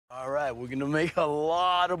All right, we're gonna make a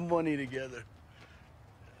lot of money together.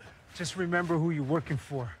 Just remember who you're working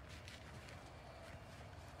for.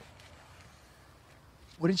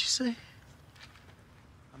 What did you say?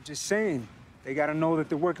 I'm just saying, they gotta know that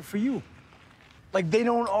they're working for you. Like they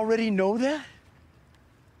don't already know that?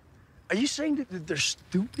 Are you saying that they're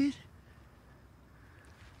stupid?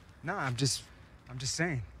 Nah, I'm just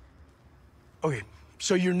saying. Okay,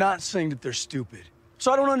 so you're not saying that they're stupid.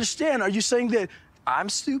 So I don't understand. Are you saying that I'm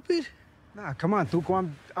stupid? Nah, come on, Tuco,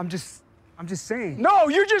 I'm just saying. No,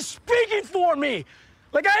 you're just speaking for me.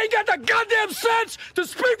 Like I ain't got the goddamn sense to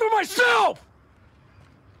speak for myself.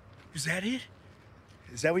 Is that it?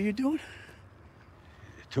 Is that what you're doing?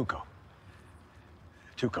 Tuco.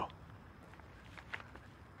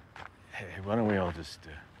 Hey, why don't we all just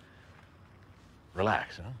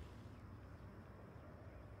relax, huh?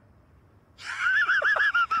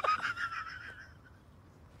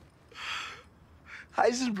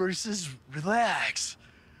 Heisenberg says relax.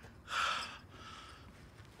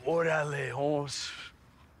 Órale, Holmes.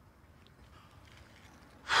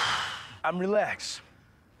 I'm relaxed.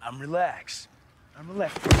 I'm relaxed.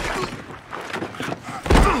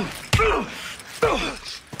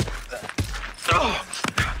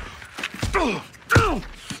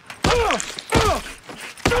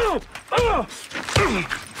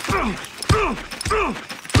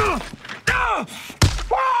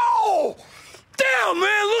 Whoa! Damn,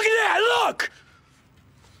 man, look at that, look!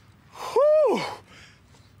 Whew!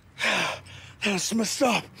 That's messed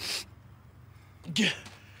up. Okay,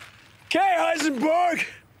 Heisenberg!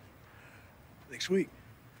 Next week.